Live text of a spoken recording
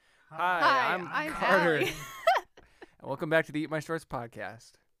Hi, I'm Carter. Allie. And welcome back to the Eat My Shorts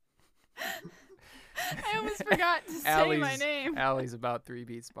podcast. I almost forgot to say my name. Allie's about 3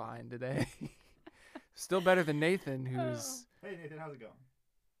 beats behind today. Still better than Nathan, who's... Hey, Nathan, how's it going?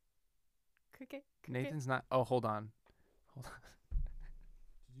 Cricket. Nathan's not... Oh, hold on. Did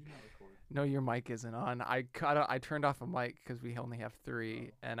you not record? No, your mic isn't on. I turned off a mic because we only have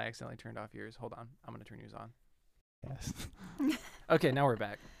 3, and I accidentally turned off yours. Hold on. I'm going to turn yours on. Yes. Okay, now we're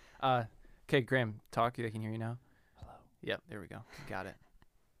back. Okay, Graham, talk. I can hear you now. Hello. Yep, there we go. Got it.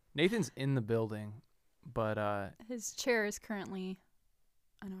 Nathan's in the building, but His chair is currently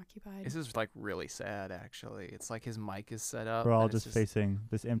unoccupied. this is like really sad, actually. It's like his mic is set up. We're all and it's just facing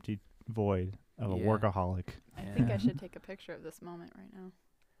this empty void of a Yeah. workaholic. I think I Yeah. should take a picture of this moment right now.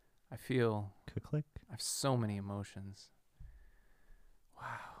 I feel Click. I have so many emotions. Wow.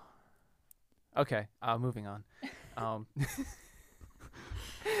 Okay, moving on.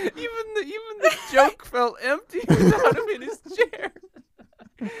 Even the joke felt empty without him in his chair.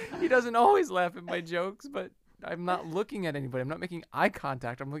 He doesn't always laugh at my jokes, but I'm not looking at anybody. I'm not making eye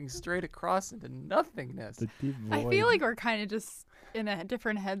contact. I'm looking straight across into nothingness. The deep void. I feel like we're kind of just in a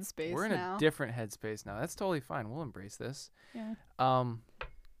different headspace We're in now. a different headspace now. That's totally fine. We'll embrace this. Yeah.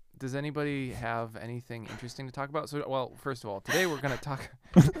 Does anybody have anything interesting to talk about? So, well, first of all, today we're going to talk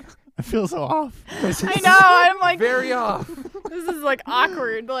I feel so off. I know. I'm like, very off this is like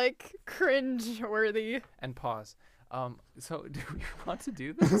awkward, like cringe worthy. and pause. So do we want to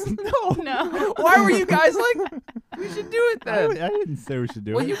do this? No. Why were you guys like, we should do it I then? didn't say we should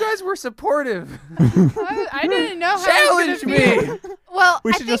do Well, it. you guys were supportive. I didn't know how Challenge it was gonna me. feel. Well,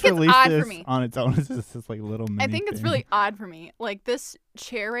 we I should think just it's release odd this for me. on its own. It's just this like little mini I think it's thing. really odd for me. Like this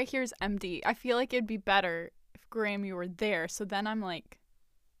chair right here is empty. I feel like it'd be better if Graham you were there. So then I'm like,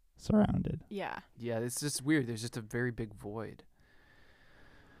 surrounded. yeah. Yeah, it's just weird. There's just a very big void.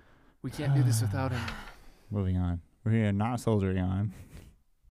 We can't do this without him. Moving on. We're here not soldiering on.